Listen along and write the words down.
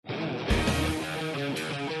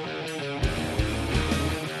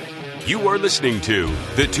You are listening to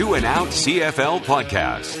the Two and Out CFL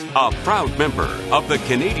podcast, a proud member of the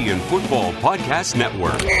Canadian Football Podcast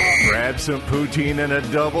Network. Grab some poutine and a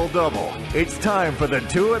double-double. It's time for the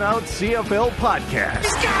Two and Out CFL podcast.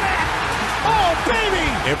 He's got it! Oh,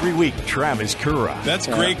 baby! Every week, Travis Kura. That's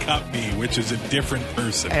Grey Cup me, which is a different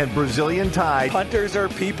person. And Brazilian Tide. Punters are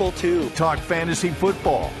people, too. Talk fantasy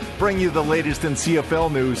football, bring you the latest in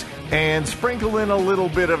CFL news, and sprinkle in a little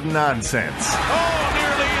bit of nonsense. Oh,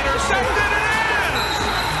 nearly intercepted! It is!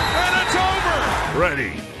 And it's over!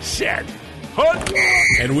 Ready, set, hunt!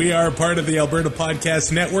 And we are part of the Alberta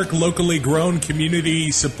Podcast Network, locally grown, community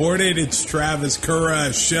supported. It's Travis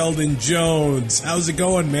Kura, Sheldon Jones. How's it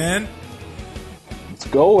going, man? It's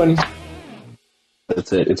going.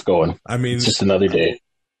 That's it. It's going. I mean, it's just another day.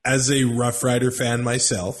 As a Rough Rider fan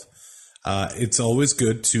myself, it's always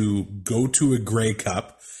good to go to a Grey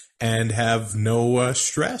Cup and have no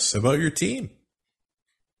stress about your team.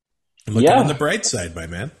 Look on the bright side, my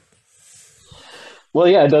man. Well,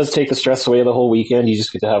 yeah, it does take the stress away the whole weekend. You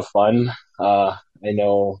just get to have fun. I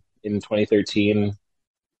know in 2013,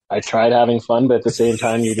 I tried having fun, but at the same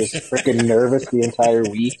time, you're just freaking nervous the entire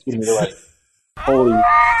week, and you're like, holy,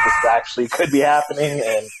 this actually could be happening.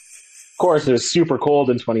 And of course, it was super cold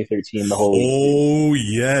in 2013 the whole week. Oh,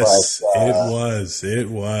 yes, but, it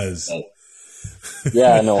was.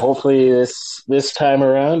 Yeah, no, hopefully this time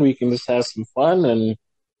around we can just have some fun, and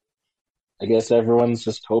I guess everyone's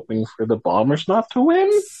just hoping for the Bombers not to win.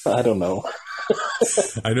 I don't know.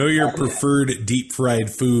 I know your preferred deep-fried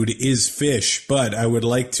food is fish, but I would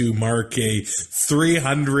like to mark a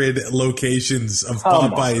 300 locations of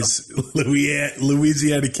Popeyes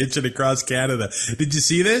Louisiana Kitchen across Canada. Did you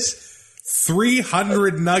see this?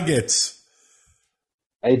 300 nuggets.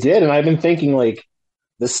 I did, and I've been thinking, like,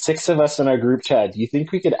 the six of us in our group chat, do you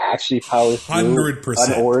think we could actually power through 100%.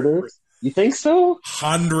 An order? You think so?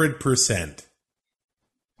 100%.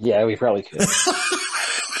 Yeah, we probably could.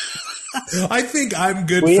 I think I'm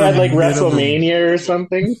good we for had like minimum. WrestleMania or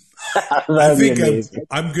something. I think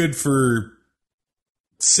I'm good for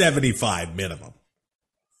 75 minimum.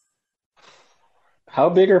 How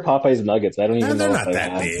big are Popeye's nuggets? I don't even know. They're not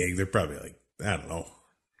that big. They're probably like, I don't know,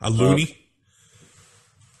 a loony.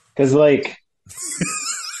 Because like,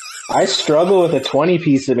 I struggle with a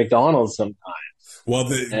 20-piece at McDonald's sometimes. Well,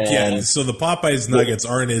 so the Popeyes nuggets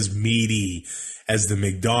aren't as meaty as the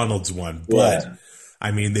McDonald's one, but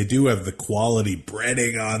I mean, they do have the quality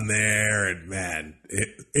breading on there, and man,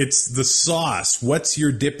 it's the sauce. What's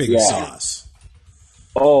your dipping sauce?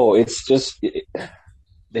 Oh, it's just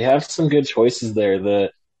they have some good choices there.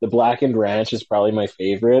 The blackened ranch is probably my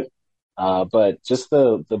favorite, but just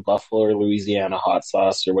the Buffalo or Louisiana hot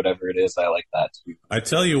sauce or whatever it is, I like that too. I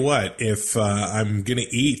tell you what, if I'm gonna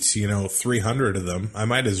eat, 300 of them, I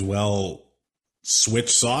might as well switch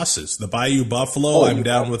sauces. The Bayou Buffalo, I'm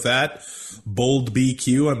down with that. Bold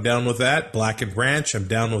BQ, I'm down with that. Blackened Ranch, I'm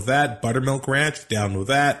down with that. Buttermilk Ranch, down with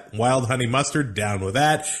that. Wild Honey Mustard, down with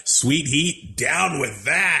that. Sweet Heat, down with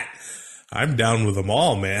that. I'm down with them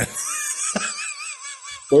all, man.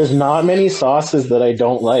 There's not many sauces that I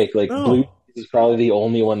don't like. Like blue cheese is probably the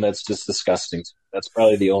only one that's just disgusting. That's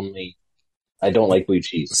probably the only. I don't like blue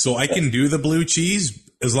cheese. So I can do the blue cheese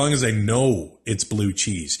as long as I know it's blue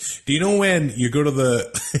cheese. Do you know when you go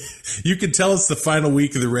to you can tell it's the final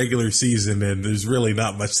week of the regular season and there's really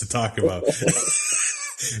not much to talk about.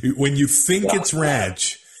 When you think it's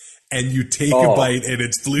ranch and you take a bite and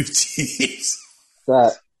it's blue cheese.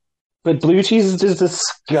 But blue cheese is just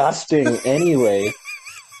disgusting anyway.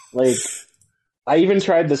 Like, I even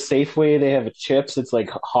tried the Safeway. They have chips. It's like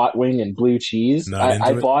hot wing and blue cheese.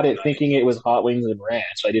 I bought it thinking it was hot wings and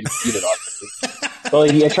ranch. I didn't eat it, obviously. But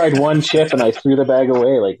like, I tried one chip and I threw the bag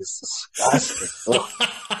away. Like, it's disgusting.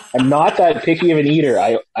 I'm not that picky of an eater.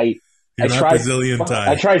 I tried Brazilian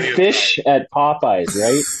Thai. I tried fish at Popeyes,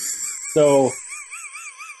 right? So,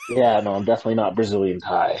 yeah, no, I'm definitely not Brazilian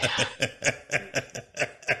Thai.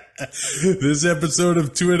 This episode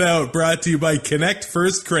of Two and Out brought to you by Connect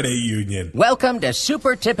First Credit Union. Welcome to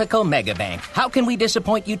Super Typical Megabank. How can we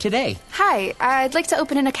disappoint you today? Hi, I'd like to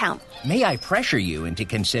open an account. May I pressure you into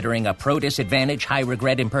considering a pro-disadvantage,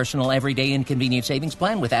 high-regret, impersonal, everyday inconvenient savings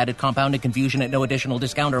plan with added compounded confusion at no additional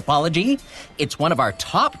discount or apology? It's one of our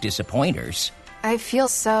top disappointers. I feel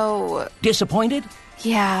so... Disappointed?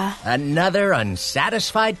 Yeah. Another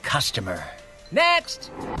unsatisfied customer. Next!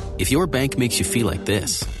 If your bank makes you feel like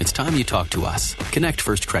this, it's time you talk to us. Connect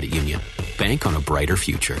First Credit Union. Bank on a brighter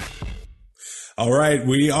future. All right,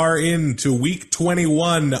 we are into week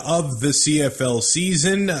 21 of the CFL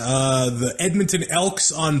season. The Edmonton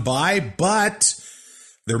Elks on bye, but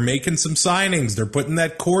They're making some signings. They're putting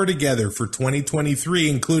that core together for 2023,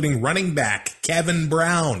 including running back Kevin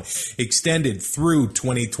Brown, extended through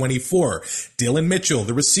 2024. Dylan Mitchell,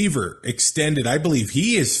 the receiver, extended. I believe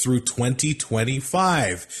he is through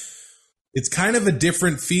 2025. It's kind of a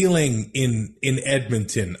different feeling in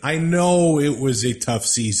Edmonton. I know it was a tough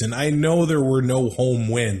season. I know there were no home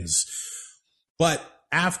wins. But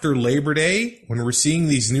after Labor Day, when we're seeing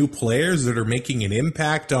these new players that are making an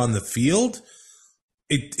impact on the field,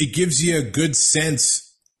 it gives you a good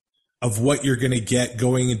sense of what you're going to get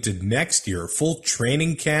going into next year. A full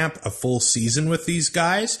training camp, a full season with these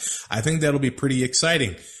guys. I think that'll be pretty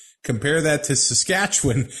exciting. Compare that to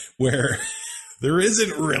Saskatchewan, where there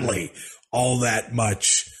isn't really all that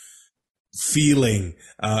much feeling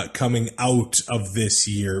coming out of this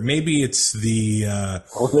year. Maybe it's the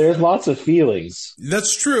well, there's lots of feelings.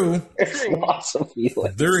 That's true. There's lots of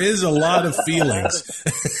feelings. There is a lot of feelings.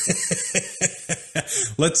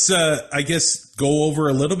 Let's I guess go over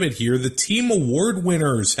a little bit here. The team award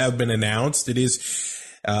winners have been announced. It is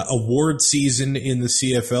award season in the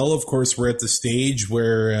CFL. Of course, we're at the stage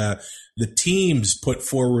where the teams put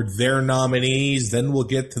forward their nominees, then we'll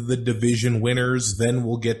get to the division winners, then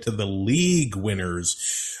we'll get to the league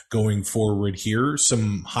winners going forward here.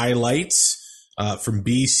 Some highlights from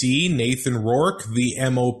BC, Nathan Rourke, the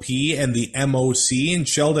MOP, and the MOC. And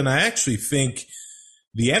Sheldon, I actually think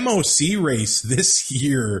the MOC race this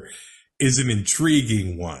year is an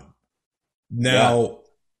intriguing one. Now,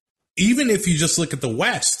 even if you just look at the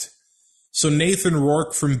West, so Nathan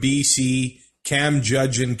Rourke from BC, Cam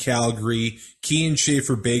Judge in Calgary, Kian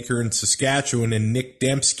Schaefer-Baker in Saskatchewan, and Nick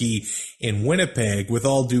Dembski in Winnipeg. With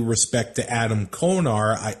all due respect to Adam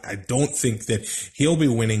Konar, I don't think that he'll be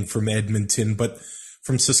winning from Edmonton, but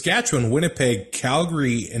from Saskatchewan, Winnipeg,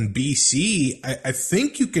 Calgary, and BC, I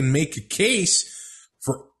think you can make a case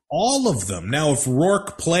for all of them. Now, if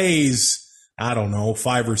Rourke plays, I don't know,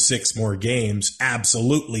 5 or 6 more games,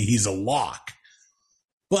 absolutely he's a lock.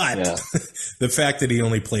 But the fact that he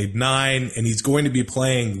only played 9 and he's going to be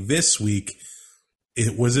playing this week,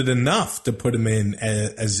 was it enough to put him in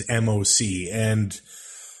as MOC? And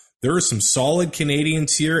there are some solid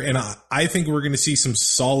Canadians here, and I think we're going to see some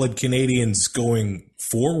solid Canadians going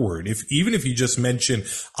forward. Even if you just mention,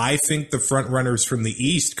 I think the front runners from the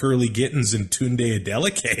East, Curly Gittins and Tunde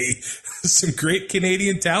Adeleke, some great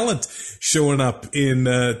Canadian talent showing up in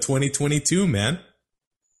 2022, man.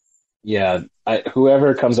 Yeah,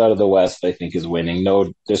 whoever comes out of the West, I think, is winning.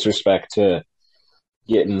 No disrespect to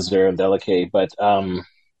Gittins or Adeleke, but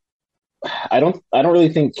I don't really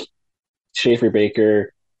think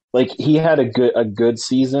Schaefer-Baker, like, he had a good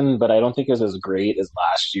season, but I don't think it was as great as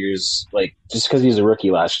last year's. Like, just because he was a rookie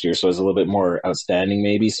last year, so it was a little bit more outstanding,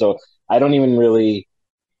 maybe. So I don't even really.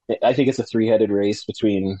 I think it's a 3-headed race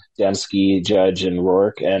between Dembski, Judge, and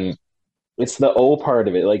Rourke, and it's the O part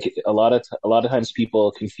of it. Like, a lot of times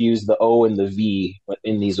people confuse the O and the V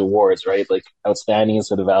in these awards, right? Like, outstanding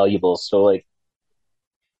instead of valuable. So, like,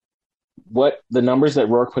 what the numbers that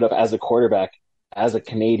Rourke put up as a quarterback, as a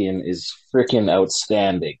Canadian, is freaking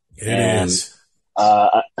outstanding. It is.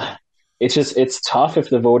 It's tough if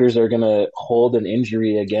the voters are going to hold an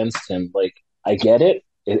injury against him. Like, I get it.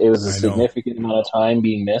 It was a significant amount of time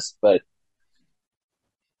being missed, but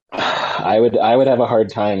I would have a hard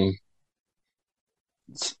time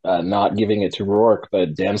not giving it to Rourke.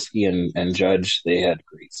 But Dembski and Judge, they had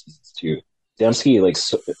great seasons too. Dembski,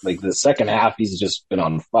 like the second half, he's just been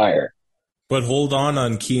on fire. But hold on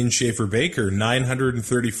Kian Schaefer-Baker,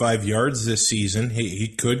 935 yards this season.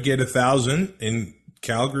 He could get 1,000 in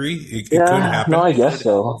Calgary. It could happen. No, I guess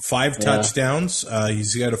so. 5 touchdowns.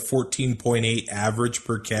 He's got a 14.8 average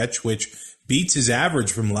per catch, which beats his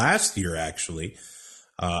average from last year, actually.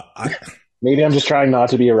 Maybe I'm just trying not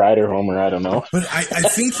to be a Ryder homer. I don't know. But I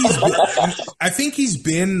think he's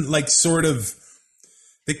been like sort of.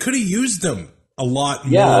 They could have used him a lot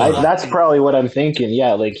more. Yeah, that's probably what I'm thinking.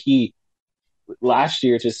 Yeah, like last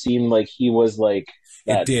year it just seemed like he was like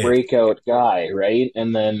that breakout guy, right?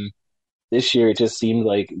 And then this year it just seemed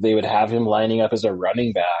like they would have him lining up as a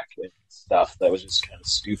running back and stuff that was just kind of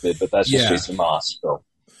stupid. But that's just Jason Moss. So.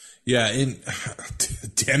 Yeah, and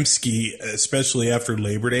Dembski, especially after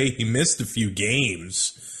Labor Day, he missed a few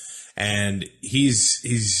games, and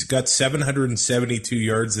he's got 772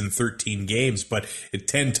 yards in 13 games, but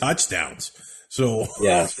 10 touchdowns. So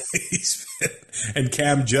yeah, and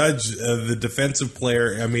Cam Judge, the defensive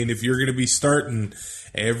player. I mean, if you're going to be starting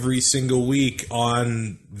every single week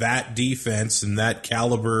on that defense and that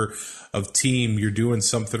caliber of team, you're doing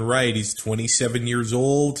something right. He's 27 years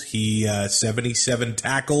old. He 77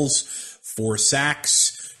 tackles, 4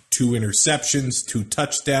 sacks, 2 interceptions, 2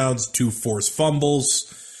 touchdowns, 2 forced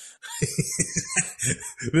fumbles.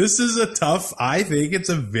 This is I think it's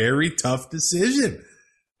a very tough decision.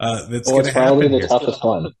 It's probably the toughest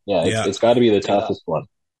one. Yeah, it's got to be the toughest one.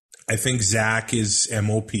 I think Zach is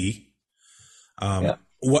MOP.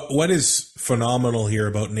 What is phenomenal here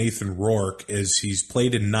about Nathan Rourke is he's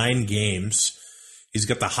played in 9 games. He's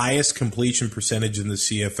got the highest completion percentage in the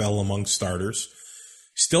CFL among starters.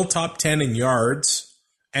 Still top 10 in yards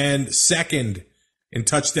and second in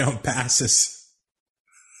touchdown passes.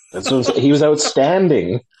 He was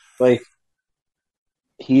outstanding.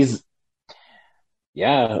 He's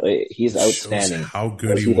outstanding. How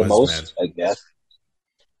good he was, man. I guess.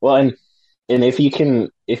 Well, and if he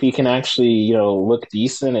can actually, look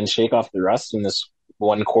decent and shake off the rust in this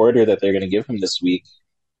one quarter that they're going to give him this week,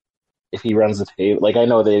 if he runs the table, I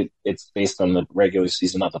know it's based on the regular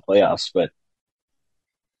season, not the playoffs, but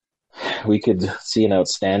we could see an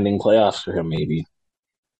outstanding playoffs for him, maybe.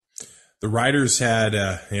 The Riders had,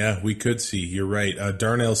 we could see. You're right.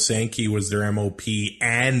 Darnell Sankey was their MOP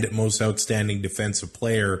and most outstanding defensive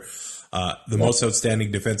player. The most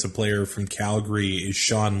outstanding defensive player from Calgary is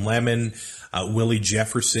Sean Lemon. Willie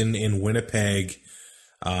Jefferson in Winnipeg.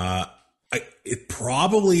 It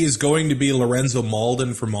probably is going to be Lorenzo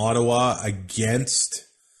Malden from Ottawa against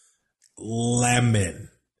Lemon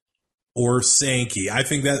or Sankey. I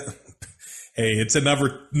think that, hey, it's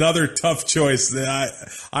another tough choice.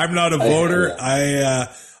 I'm not a voter.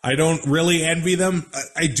 I don't really envy them.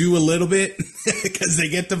 I do a little bit because they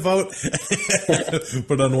get to vote.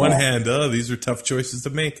 But on one hand, these are tough choices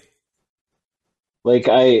to make.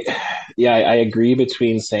 I agree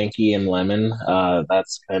between Sankey and Lemon.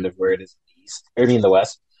 That's kind of where it is the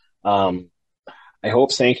West. I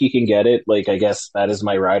hope Sankey can get it. I guess that is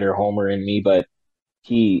my Rider homer in me, but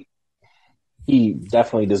he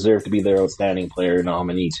definitely deserved to be their outstanding player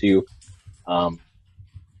nominee too.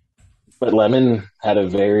 But Lemon had a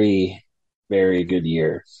very, very good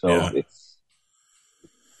year, so it's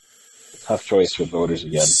a tough choice for voters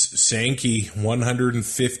again. Sankey,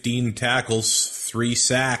 115 tackles, 3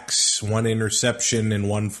 sacks, 1 interception, and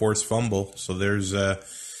 1 forced fumble. So there's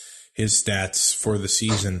his stats for the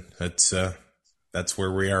season. That's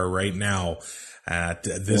where we are right now at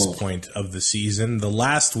this point of the season. The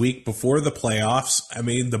last week before the playoffs,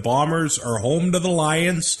 the Bombers are home to the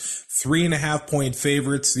Lions, 3.5-point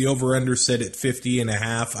favorites. The over-under set at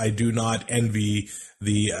 50.5. I do not envy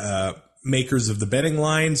the makers of the betting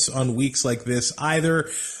lines on weeks like this either.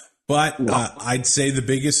 But I'd say the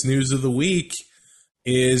biggest news of the week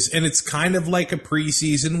is, and it's kind of like a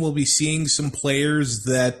preseason, we'll be seeing some players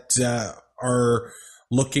that are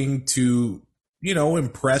looking to,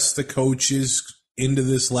 impress the coaches into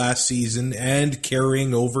this last season and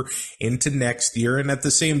carrying over into next year. And at the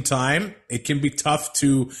same time, it can be tough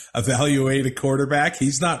to evaluate a quarterback.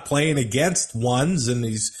 He's not playing against ones and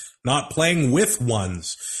he's not playing with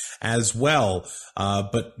ones as well.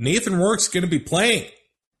 But Nathan Rourke's going to be playing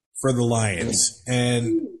for the Lions,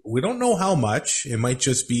 and we don't know how much. It might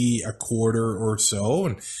just be a quarter or so.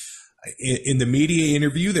 And in the media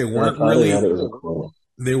interview, they weren't really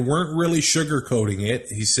sugarcoating it.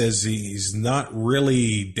 He says he's not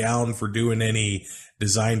really down for doing any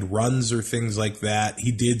designed runs or things like that.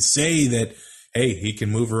 He did say that, hey, he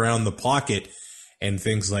can move around the pocket and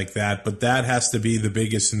things like that. But that has to be the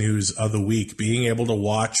biggest news of the week, being able to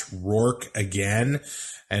watch Rourke again.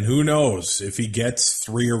 And who knows if he gets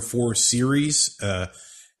 3 or 4 series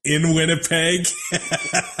in Winnipeg.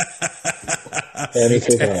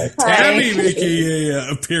 Tammy making an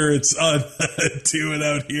appearance on Do It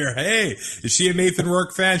Out Here. Hey, is she a Nathan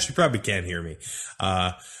Rourke fan? She probably can't hear me.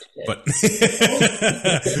 But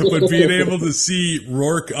being able to see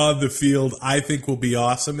Rourke on the field, I think will be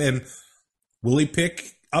awesome. And will he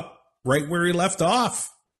pick up right where he left off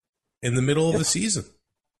in the middle of the season?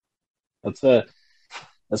 That's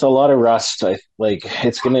a lot of rust.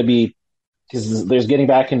 It's going to be, because there's getting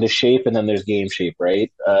back into shape and then there's game shape, right?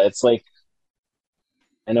 It's like,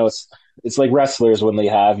 I know it's like wrestlers when they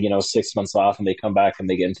have, 6 months off and they come back and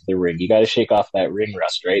they get into the ring. You got to shake off that ring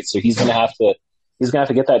rust, right? So he's going to have to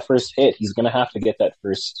get that first hit. He's going to have to get that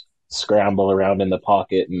first scramble around in the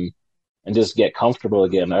pocket and just get comfortable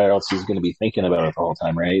again, or else he's going to be thinking about it the whole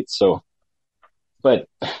time, right? So, but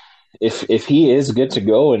if he is good to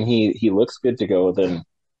go and he looks good to go, then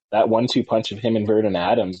that 1-2 punch of him and Vernon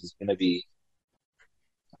Adams is going to be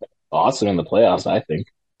awesome in the playoffs, I think.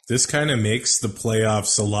 This kind of makes the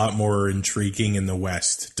playoffs a lot more intriguing in the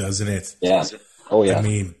West, doesn't it? Yeah. Oh, yeah.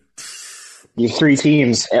 You have 3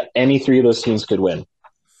 teams. Any 3 of those teams could win,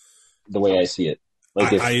 the way I see it. I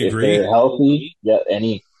agree. If they're healthy,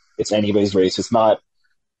 it's anybody's race. It's not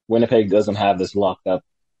 – Winnipeg doesn't have this locked up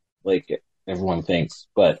like everyone thinks.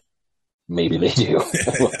 But Maybe they do.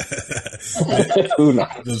 Who knows?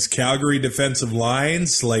 Those Calgary defensive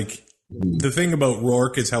lines, like, the thing about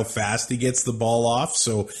Rourke is how fast he gets the ball off.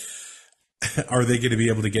 So are they going to be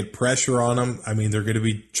able to get pressure on him? I mean, they're going to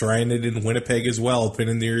be trying it in Winnipeg as well,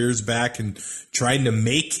 pinning their ears back and trying to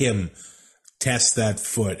make him test that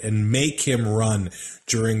foot and make him run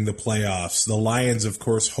during the playoffs. The Lions, of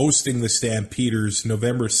course, hosting the Stampeders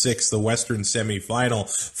November 6th, the Western semifinal.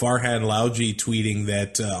 Farhan Lalji tweeting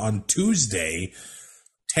that on Tuesday,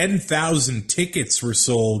 10,000 tickets were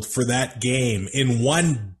sold for that game in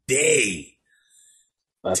one day.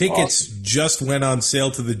 That's Tickets awesome. just went on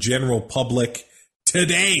sale to the general public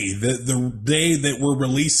today, the day that we're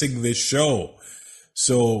releasing this show.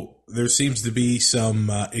 So there seems to be some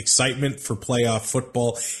excitement for playoff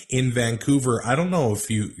football in Vancouver. I don't know if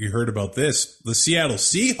you heard about this. The Seattle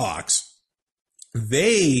Seahawks,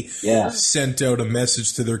 they sent out a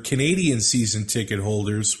message to their Canadian season ticket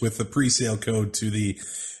holders with a pre-sale code to the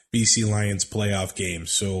BC Lions playoff game.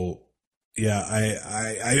 So, yeah,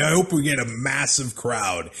 I hope we get a massive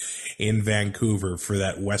crowd in Vancouver for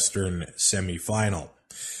that Western semifinal.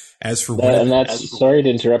 As for sorry to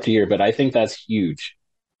interrupt you here, but I think that's huge.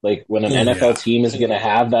 Like when an NFL team is going to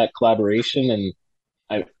have that collaboration,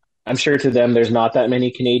 and I'm sure to them there's not that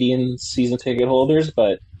many Canadian season ticket holders,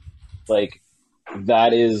 but like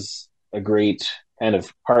that is a great kind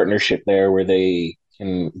of partnership there where they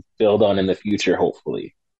can build on in the future,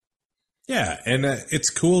 hopefully. Yeah, and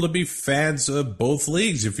it's cool to be fans of both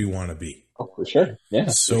leagues if you want to be. Oh, for sure. Yeah.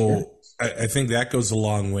 So I think that goes a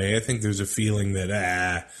long way. I think there's a feeling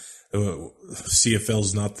that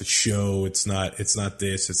CFL's not the show. It's not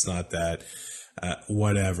this. It's not that.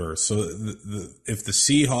 Whatever. So if the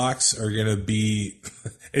Seahawks are going to be,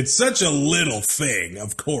 it's such a little thing,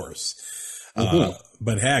 of course.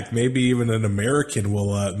 But heck, maybe even an American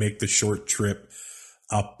will make the short trip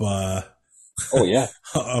up.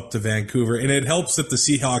 Up to Vancouver, and it helps that the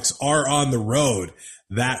Seahawks are on the road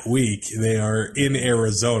that week. They are in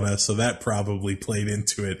Arizona, so that probably played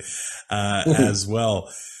into it as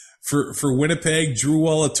well. For Winnipeg, Drew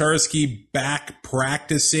Wolodarski back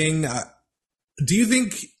practicing. Do you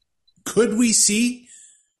think, could we see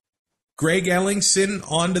Greg Ellingson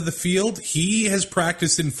onto the field? He has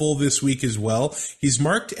practiced in full this week as well. He's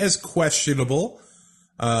marked as questionable.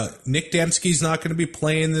 Nick Dembski's not going to be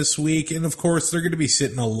playing this week, and of course they're going to be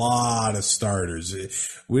sitting a lot of starters.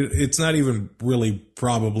 It's not even really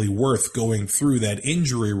probably worth going through that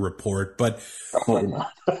injury report, but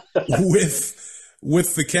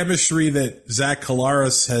with the chemistry that Zach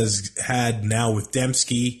Collaros has had now with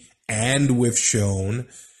Dembski and with Schoen,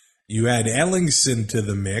 you add Ellingson to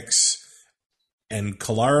the mix. And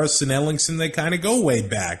Collaros and Ellingson, they kind of go way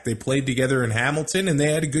back. They played together in Hamilton, and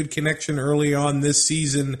they had a good connection early on this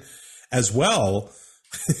season as well.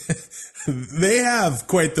 They have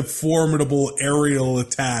quite the formidable aerial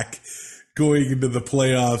attack going into the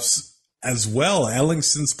playoffs as well.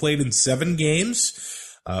 Ellingson's played in 7 games,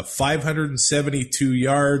 572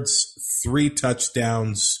 yards, 3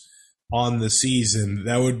 touchdowns on the season.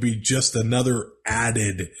 That would be just another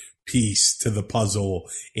added piece to the puzzle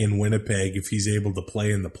in Winnipeg if he's able to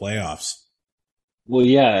play in the playoffs. Well,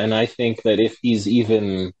 yeah, and I think that if he's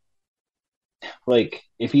even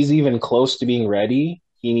close to being ready,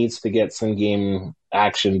 he needs to get some game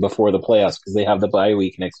action before the playoffs because they have the bye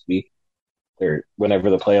week next week or whenever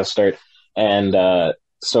the playoffs start. And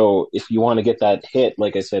so if you want to get that hit,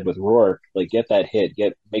 like I said with Rourke, like get that hit,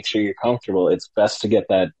 make sure you're comfortable. It's best to get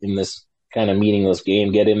that in this kind of meaningless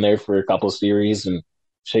game. Get in there for a couple series and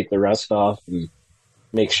shake the rust off and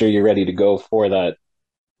make sure you're ready to go for that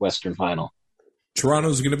Western final.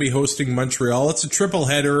 Toronto's going to be hosting Montreal. It's a triple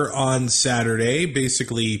header on Saturday,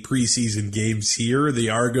 basically preseason games here.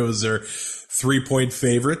 The Argos are 3-point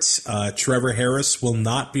favorites. Trevor Harris will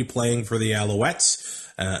not be playing for the Alouettes.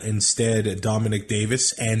 Instead, Dominic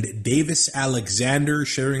Davis and Davis Alexander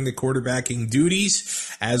sharing the quarterbacking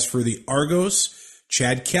duties. As for the Argos,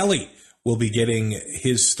 Chad Kelly will be getting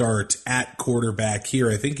his start at quarterback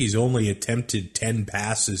here. I think he's only attempted 10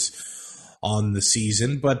 passes on the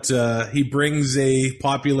season, but he brings a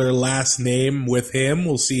popular last name with him.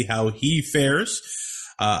 We'll see how he fares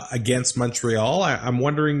against Montreal. I'm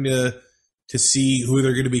wondering to see who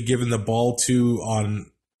they're going to be giving the ball to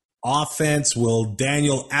on offense. Will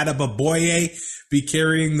Daniel Adeboboye be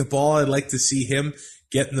carrying the ball? I'd like to see him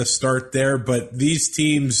getting the start there, but these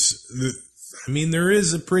teams, I mean, there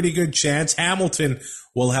is a pretty good chance Hamilton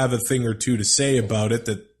will have a thing or two to say about it,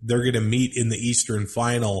 that they're going to meet in the Eastern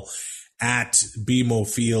Final at BMO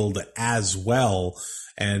Field as well.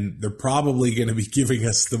 And they're probably going to be giving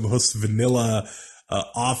us the most vanilla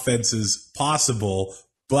offenses possible.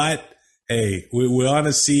 But, hey, we want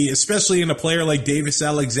to see, especially in a player like Davis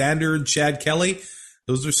Alexander and Chad Kelly.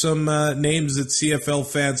 Those are some names that CFL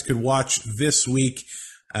fans could watch this week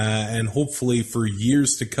and hopefully for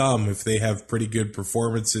years to come if they have pretty good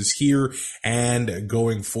performances here and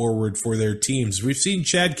going forward for their teams. We've seen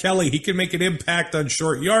Chad Kelly. He can make an impact on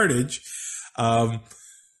short yardage.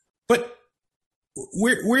 But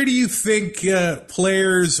where do you think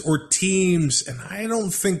players or teams, and I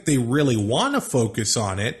don't think they really want to focus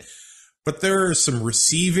on it, but there are some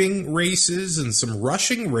receiving races and some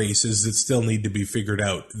rushing races that still need to be figured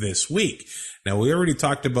out this week. Now, we already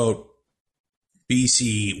talked about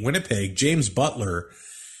BC Winnipeg. James Butler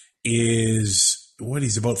is,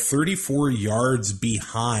 he's about 34 yards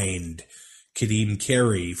behind Kadeem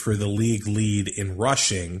Carey for the league lead in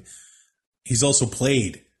rushing. He's also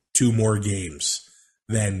played 2 more games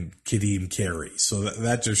than Kadeem Carey. So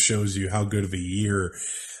that just shows you how good of a year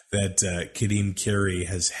that Kadeem Carey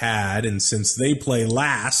has had. And since they play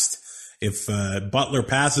last, if Butler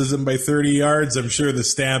passes him by 30 yards, I'm sure the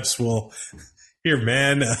Stamps will, here,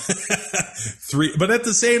 man, 3. But at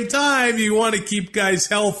the same time, you want to keep guys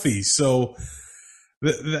healthy. So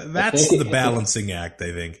that's the balancing act,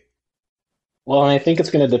 I think. Well, and I think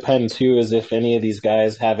it's going to depend, too, is if any of these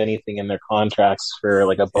guys have anything in their contracts for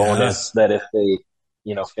like a bonus that if they,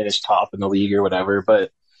 finish top in the league or whatever.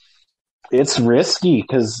 But it's risky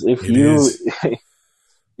because if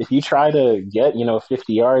you try to get,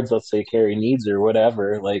 50 yards, let's say Carey needs or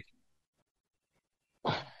whatever, like,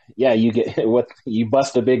 yeah, you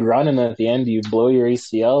bust a big run and at the end you blow your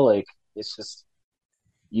ACL. Like, it's just,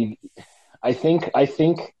 I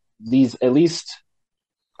think these, at least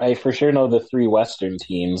I for sure know the 3 Western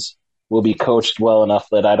teams will be coached well enough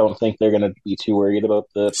that I don't think they're going to be too worried about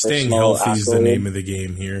the staying healthy is the name of the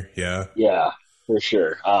game here. Yeah. Yeah, for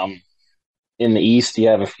sure. In the East, you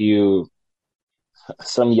have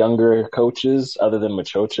some younger coaches other than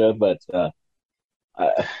Machocha, but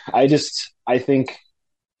I think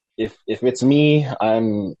if it's me,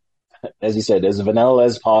 I'm, as you said, as vanilla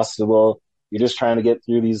as possible. You're just trying to get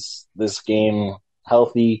through this game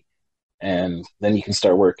healthy, and then you can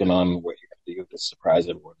start working on what you're going to do to surprise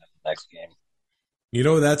everyone in the next game.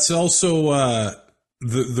 That's also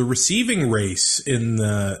the receiving race in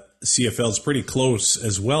the CFL is pretty close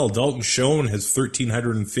as well. Dalton Schoen has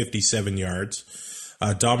 1,357 yards.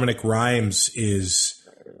 Dominic Rhymes is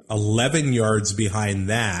 11 yards behind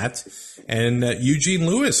that. And Eugene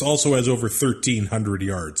Lewis also has over 1,300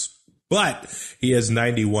 yards. But he has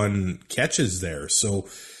 91 catches there. So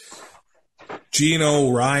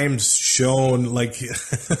Gino, Rhymes, Schoen, like,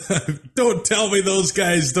 don't tell me those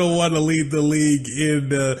guys don't want to lead the league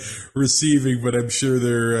in receiving, but I'm sure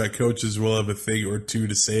their coaches will have a thing or two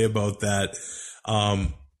to say about that.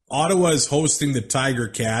 Ottawa is hosting the Tiger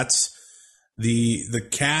Cats. The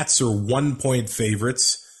Cats are 1-point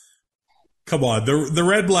favorites. Come on, the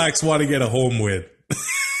Red Blacks want to get a home win.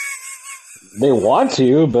 They want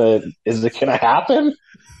to, but is it going to happen?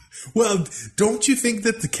 Well, don't you think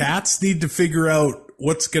that the Cats need to figure out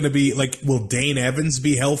what's going to be, like, will Dane Evans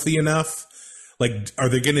be healthy enough? Like, are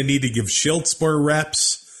they going to need to give Schultz more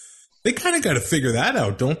reps? They kind of got to figure that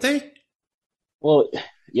out, don't they? Well,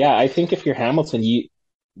 yeah, I think if you're Hamilton,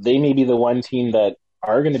 they may be the one team that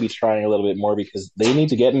are going to be trying a little bit more because they need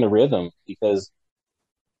to get in the rhythm, because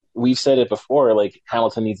we've said it before, like,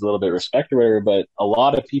 Hamilton needs a little bit of respect or whatever, but a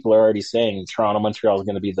lot of people are already saying Toronto-Montreal is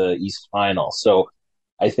going to be the East final. So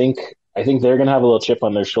I think they're going to have a little chip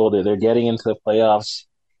on their shoulder. They're getting into the playoffs,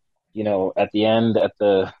 at the end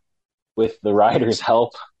with the Riders'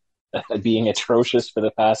 help being atrocious for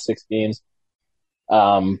the past 6 games.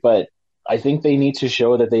 But I think they need to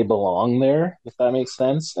show that they belong there, if that makes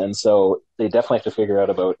sense. And so they definitely have to figure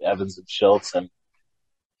out about Evans and Schultz. And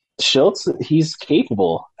Schultz, he's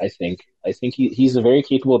capable, I think. I think he's a very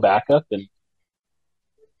capable backup, and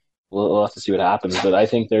we'll have to see what happens. But I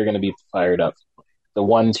think they're going to be fired up. The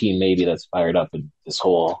one team maybe that's fired up in this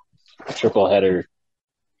whole triple header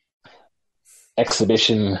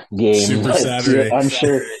exhibition game. Super Saturday. I'm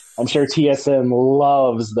sure TSN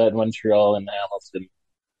loves that Montreal and Hamilton,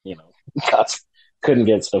 couldn't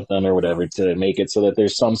get stuff done or whatever to make it so that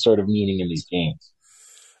there's some sort of meaning in these games.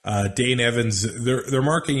 Dane Evans, they're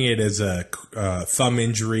marking it as a thumb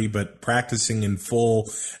injury, but practicing in full.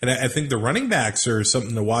 And I think the running backs are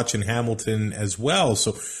something to watch in Hamilton as well.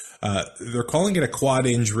 So they're calling it a quad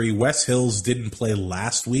injury. Wes Hills didn't play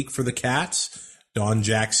last week for the Cats. Don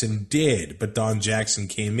Jackson did, but Don Jackson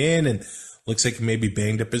came in and looks like he maybe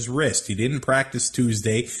banged up his wrist. He didn't practice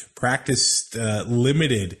Tuesday, practiced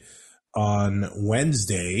limited on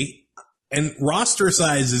Wednesday. And roster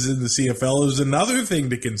sizes in the CFL is another thing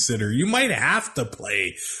to consider. You might have to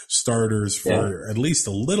play starters for at least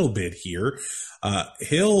a little bit here.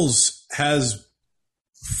 Hills has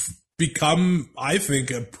become, I think,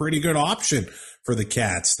 a pretty good option for the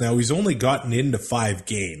Cats. Now, he's only gotten into 5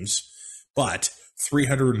 games, but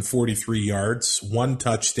 343 yards, 1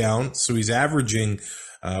 touchdown. So he's averaging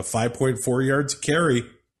 5.4 yards a carry.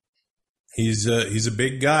 He's a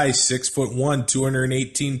big guy, 6'1",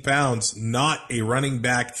 218 pounds, not a running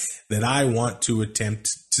back that I want to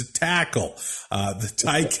attempt to tackle. The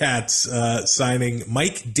Ticats signing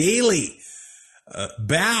Mike Daly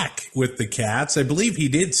back with the Cats. I believe he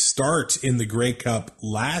did start in the Grey Cup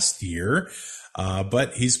last year,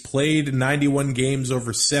 but he's played 91 games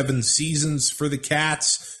over 7 seasons for the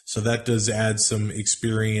Cats, so that does add some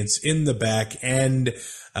experience in the back end.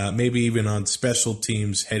 Maybe even on special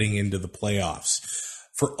teams heading into the playoffs.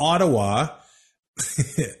 For Ottawa,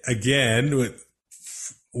 again,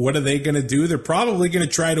 what are they going to do? They're probably going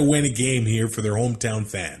to try to win a game here for their hometown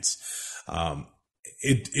fans.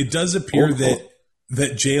 It does appear that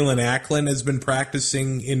Jalen Acklin has been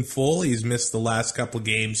practicing in full. He's missed the last couple of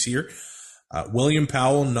games here. William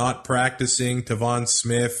Powell not practicing. Tavon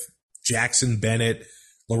Smith, Jackson Bennett,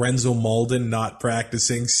 Lorenzo Malden not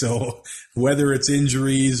practicing. So whether it's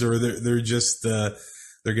injuries or they're just they're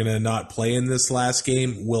going to not play in this last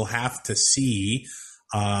game, we'll have to see.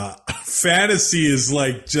 Fantasy is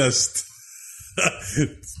like just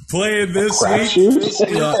playing this week.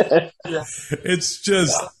 It's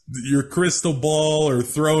just your crystal ball or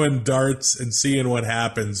throwing darts and seeing what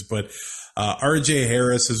happens. But RJ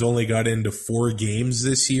Harris has only got into 4 games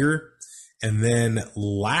this year. And then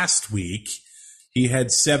last week, he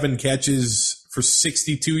had 7 catches for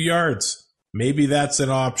 62 yards. Maybe that's an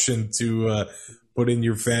option to put in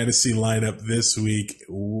your fantasy lineup this week.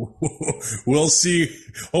 We'll see.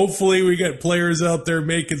 Hopefully we get players out there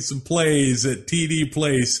making some plays at TD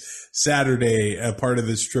Place Saturday, part of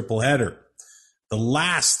this triple header. The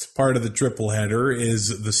last part of the triple header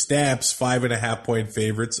is the Stamps 5.5-point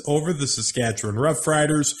favorites over the Saskatchewan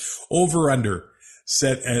Roughriders, over-under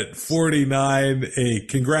set at 49.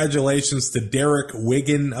 Congratulations to Derek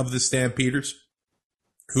Wigan of the Stampeders,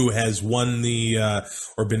 who has won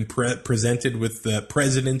or been presented with the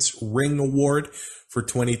President's Ring Award for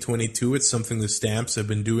 2022. It's something the Stamps have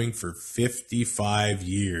been doing for 55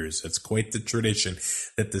 years. That's quite the tradition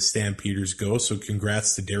that the Stampeders go. So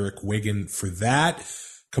congrats to Derek Wigan for that.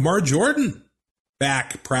 Kamar Jordan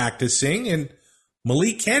back practicing, and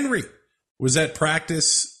Malik Henry was at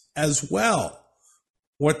practice as well.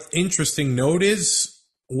 What interesting note is,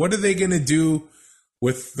 what are they going to do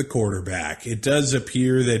with the quarterback? It does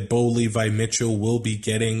appear that Bo Levi Mitchell will be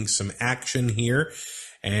getting some action here,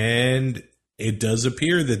 and it does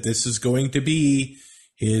appear that this is going to be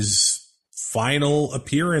his final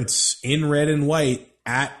appearance in red and white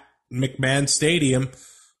at McMahon Stadium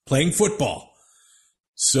playing football.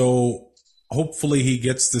 So hopefully he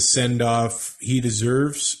gets the send-off he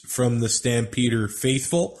deserves from the Stampeder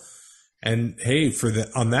faithful. And hey,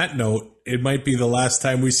 on that note, it might be the last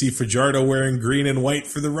time we see Fajardo wearing green and white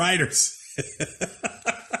for the Riders.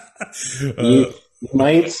 You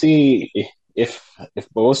might see, if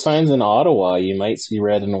Bo signs in Ottawa, you might see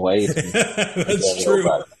red and white. That's true.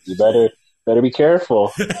 You better be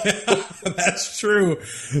careful. That's true.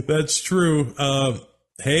 That's true.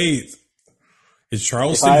 Hey, is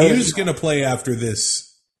Charleston Hughes going to play after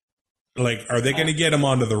this? Like, are they going to get him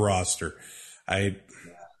onto the roster? I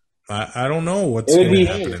don't know what's going to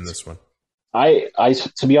happen in this one.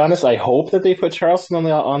 To be honest, I hope that they put Charleston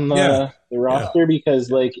on the roster, because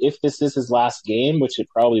like if this is his last game, which it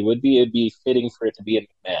probably would be, it'd be fitting for it to be in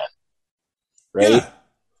McMahon, right? Yeah.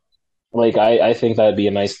 Like I think that'd be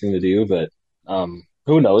a nice thing to do, but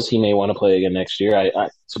who knows? He may want to play again next year. I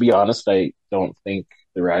to be honest, I don't think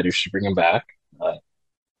the Riders should bring him back,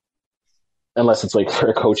 unless it's like for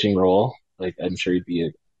a coaching role. Like I'm sure he'd be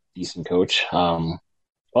a decent coach.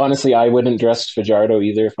 Honestly, I wouldn't dress Fajardo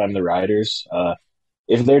either if I'm the Riders.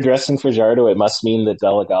 If they're dressing Fajardo, it must mean that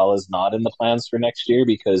Delegala is not in the plans for next year,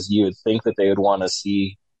 because you would think that they would want to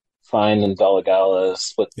see Fine and Delegala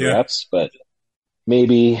split the reps. But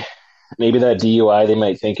maybe that DUI, they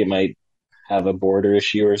might think it might have a border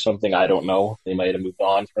issue or something. I don't know. They might have moved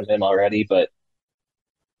on from him already. But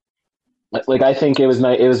like, I think it was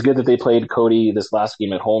nice. It was good that they played Cody this last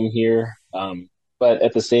game at home here. But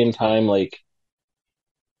at the same time, like,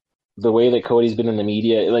 the way that Cody's been in the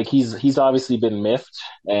media, like he's obviously been miffed,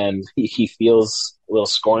 and he feels a little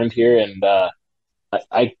scorned here, and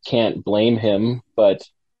I can't blame him, but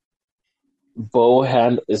Bo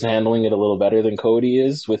is handling it a little better than Cody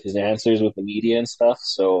is with his answers with the media and stuff.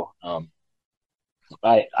 So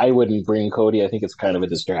I wouldn't bring Cody. I think it's kind of a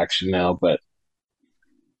distraction now, but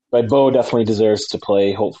Bo definitely deserves to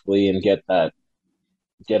play, hopefully, and get a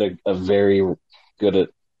very good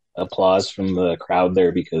applause from the crowd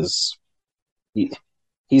there, because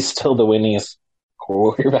he's still the winningest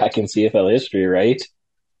quarterback in CFL history, right?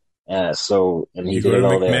 And he you did it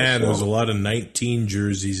all there. McMahon, there was a lot of 19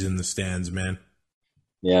 jerseys in the stands, man.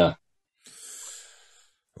 Yeah.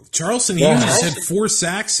 Charleston Hughes had 4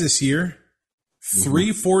 sacks this year,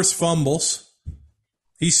 3 forced fumbles.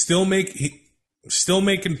 He's still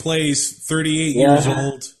making plays. 38 years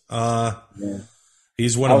old.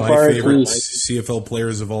 He's one of my favorite CFL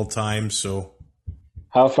players of all time. So,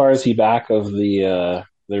 how far is he back of the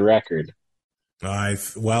record?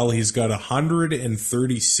 He's got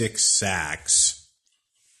 136 sacks.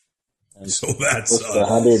 So that's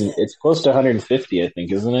it's close to 150, I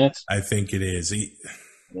think, isn't it? I think it is.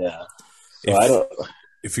 Yeah. So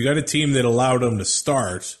if you got a team that allowed him to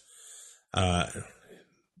start, I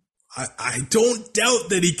don't doubt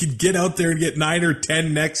that he could get out there and get 9 or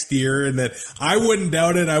 10 next year, and that I wouldn't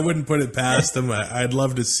doubt it. I wouldn't put it past him. I'd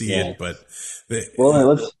love to see it, but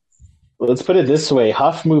let's put it this way: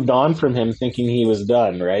 Huff moved on from him thinking he was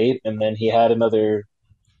done, right? And then he had another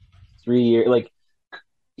 3 years. Like,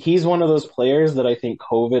 he's one of those players that I think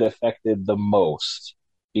COVID affected the most,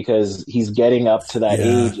 because he's getting up to that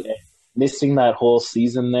age and missing that whole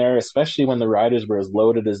season there, especially when the Riders were as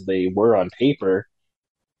loaded as they were on paper.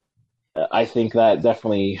 I think that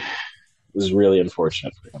definitely was really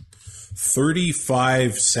unfortunate for him.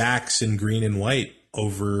 35 sacks in green and white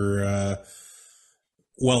over,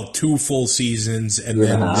 2 full seasons, and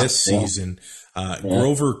then this season.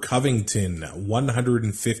 Grover Covington,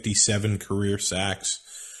 157 career sacks.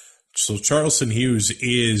 So Charleston Hughes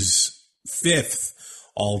is 5th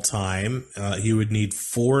all-time. He would need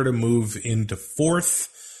 4 to move into 4th,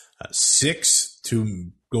 6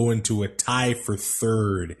 to go into a tie for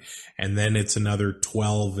 3rd, and then it's another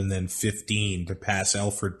 12 and then 15 to pass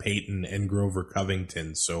Alfred Payton and Grover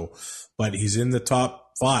Covington. So, but he's in the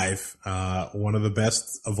top 5, one of the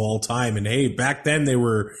best of all time. And hey, back then they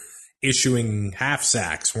were issuing half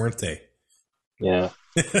sacks, weren't they? Yeah.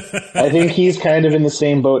 I think he's kind of in the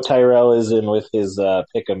same boat Tyrell is in with his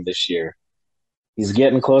pick'em this year. He's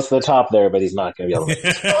getting close to the top there, but he's not going to be able to.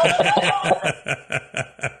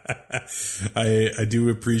 I do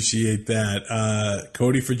appreciate that.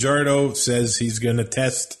 Cody Fajardo says he's going to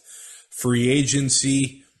test free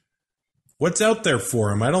agency. What's out there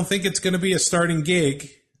for him? I don't think it's going to be a starting gig.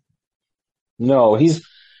 No, he's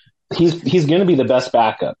going to be the best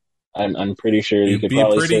backup. I'm pretty sure you could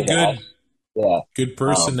probably say that. Yeah, good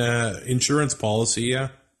person. Insurance policy. Yeah.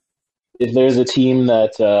 If there's a team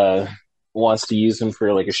that wants to use him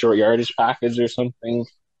for like a short yardage package or something,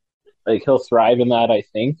 like, he'll thrive in that, I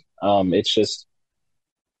think. It's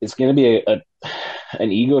going to be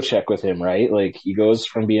an ego check with him, right? Like, he goes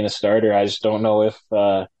from being a starter. I just don't know if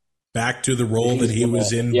back to the role that he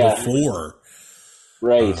was in before.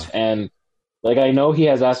 Right. And like, I know he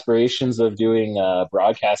has aspirations of doing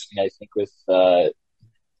broadcasting, I think, with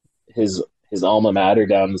his alma mater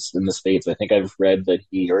down in the States. I think I've read that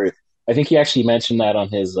I think he actually mentioned that on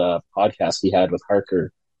his podcast he had with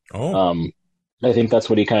Harker. Oh. I think that's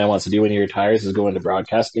what he kind of wants to do when he retires, is go into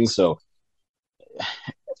broadcasting. So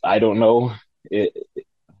I don't know.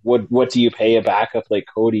 What do you pay a backup like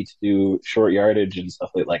Cody to do short yardage and stuff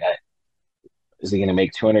like is he going to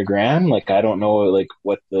make $200,000? Like, I don't know, like,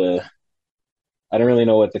 I don't really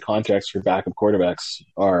know what the contracts for backup quarterbacks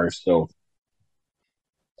are. So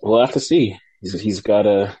we'll have to see. He's got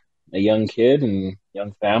a young kid and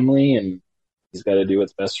young family, and he's got to do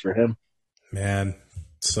what's best for him. Man,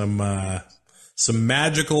 some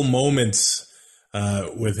magical moments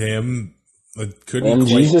with him.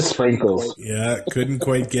 Jesus sprinkles. Yeah, couldn't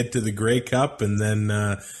quite get to the Grey Cup, and then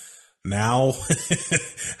now,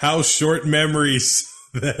 how short memories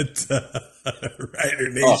that Rider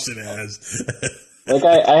Nation has. Like,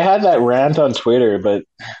 I had that rant on Twitter, but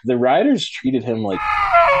the Riders treated him like,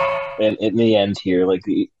 in the end here, like,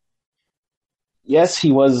 yes,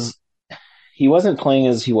 he wasn't playing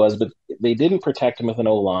as he was, but they didn't protect him with an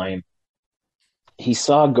O-line. He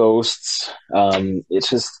saw ghosts. It's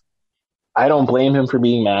just, I don't blame him for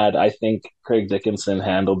being mad. I think Craig Dickinson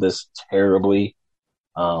handled this terribly.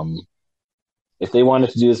 If they wanted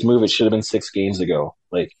to do this move, it should have been 6 games ago.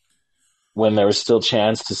 Like, when there was still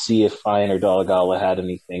chance to see if Fine or Dolegala had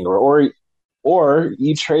anything, or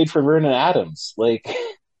you trade for Vernon Adams. Like,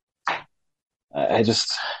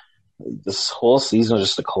 this whole season was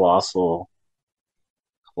just a colossal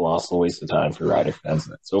waste of time for Rider fans,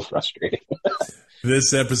 and it's so frustrating.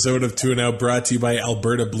 This episode of Two and Out brought to you by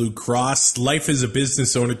Alberta Blue Cross. Life as a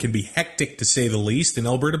business owner can be hectic, to say the least, and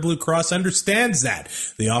Alberta Blue Cross understands that.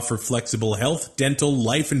 They offer flexible health, dental,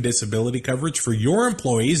 life, and disability coverage for your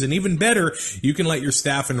employees, and even better, you can let your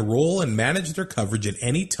staff enroll and manage their coverage at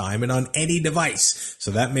any time and on any device.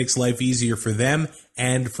 So that makes life easier for them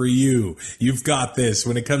and for you. You've got this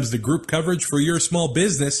when it comes to group coverage for your small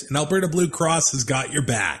business, and Alberta Blue Cross has got your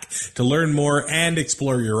back. To learn more and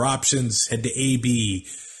explore your options, head to ab.bluecross.ca.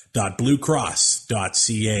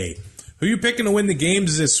 Who are you picking to win the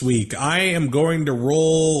games this week? I am going to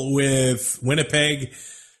roll with Winnipeg,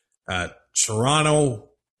 Toronto,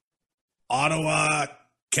 Ottawa,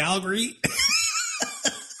 Calgary.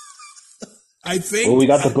 I think. Well, we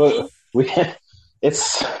got the book.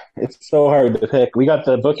 It's so hard to pick. We got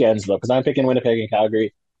the bookends, though, because I'm picking Winnipeg and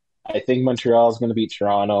Calgary. I think Montreal is going to beat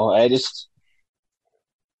Toronto. I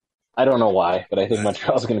don't know why, but I think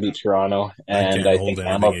Montreal is going to beat Toronto. And I think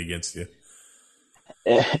anything against you.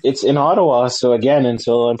 It's in Ottawa, so again,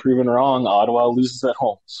 until I'm proven wrong, Ottawa loses at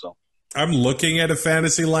home. So I'm looking at a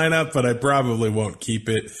fantasy lineup, but I probably won't keep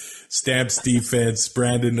it. Stamps defense,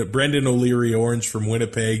 Brendan O'Leary Orange from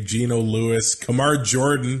Winnipeg, Gino Lewis, Kamar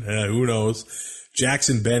Jordan, who knows,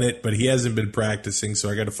 Jackson Bennett, but he hasn't been practicing, so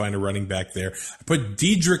I got to find a running back there. I put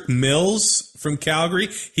Dedrick Mills from Calgary.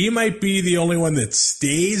 He might be the only one that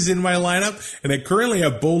stays in my lineup, and I currently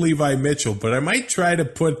have Bo Levi Mitchell, but I might try to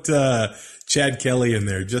put Chad Kelly in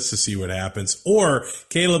there just to see what happens. Or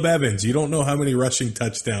Caleb Evans. You don't know how many rushing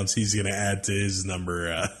touchdowns he's going to add to his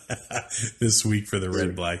number this week for the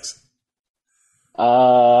Red Blacks.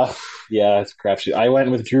 Yeah, it's a crapshoot. I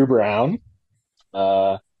went with Drew Brown.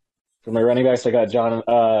 For my running backs, I got Johnny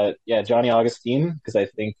Augustine, because I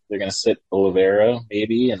think they're going to sit Oliveira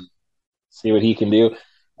maybe and see what he can do.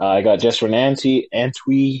 I got Jess Renanti,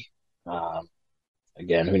 Antwi,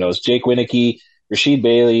 again, who knows, Jake Winicky, Rasheed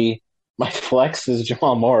Bailey. My flex is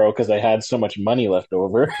Jamal Morrow because I had so much money left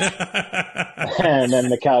over. And then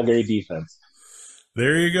the Calgary defense.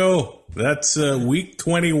 There you go. That's week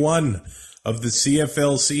 21 of the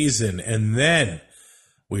CFL season. And then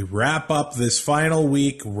we wrap up this final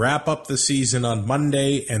week, wrap up the season on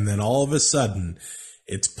Monday, and then all of a sudden,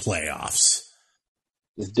 it's playoffs.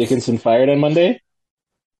 Is Dickinson fired on Monday?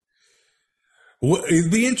 Well,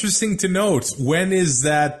 it'd be interesting to note, when is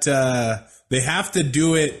that they have to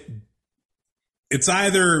do it. It's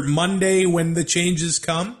either Monday when the changes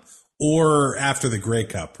come or after the Grey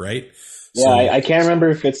Cup, right? Yeah, so, I can't remember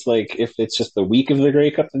if it's just the week of the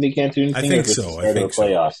Grey Cup that they can't do anything. I think so. I think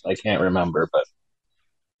playoffs. I can't remember, but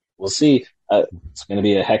we'll see. It's going to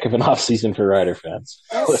be a heck of an off-season for Rider fans.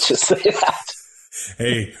 Let's just say that.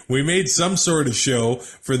 Hey, we made some sort of show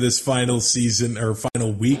for this final season or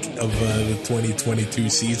final week of the 2022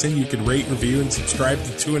 season. You can rate, review, and subscribe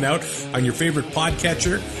to Two and Out on your favorite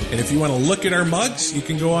podcatcher. And if you want to look at our mugs, you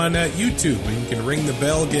can go on YouTube and you can ring the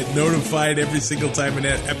bell, get notified every single time an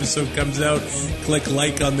episode comes out. Click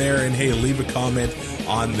like on there, and hey, leave a comment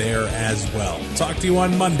on there as well. Talk to you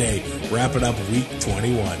on Monday, wrapping up week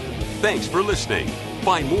 21. Thanks for listening.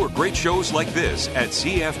 Find more great shows like this at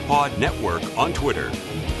CF Pod Network on Twitter.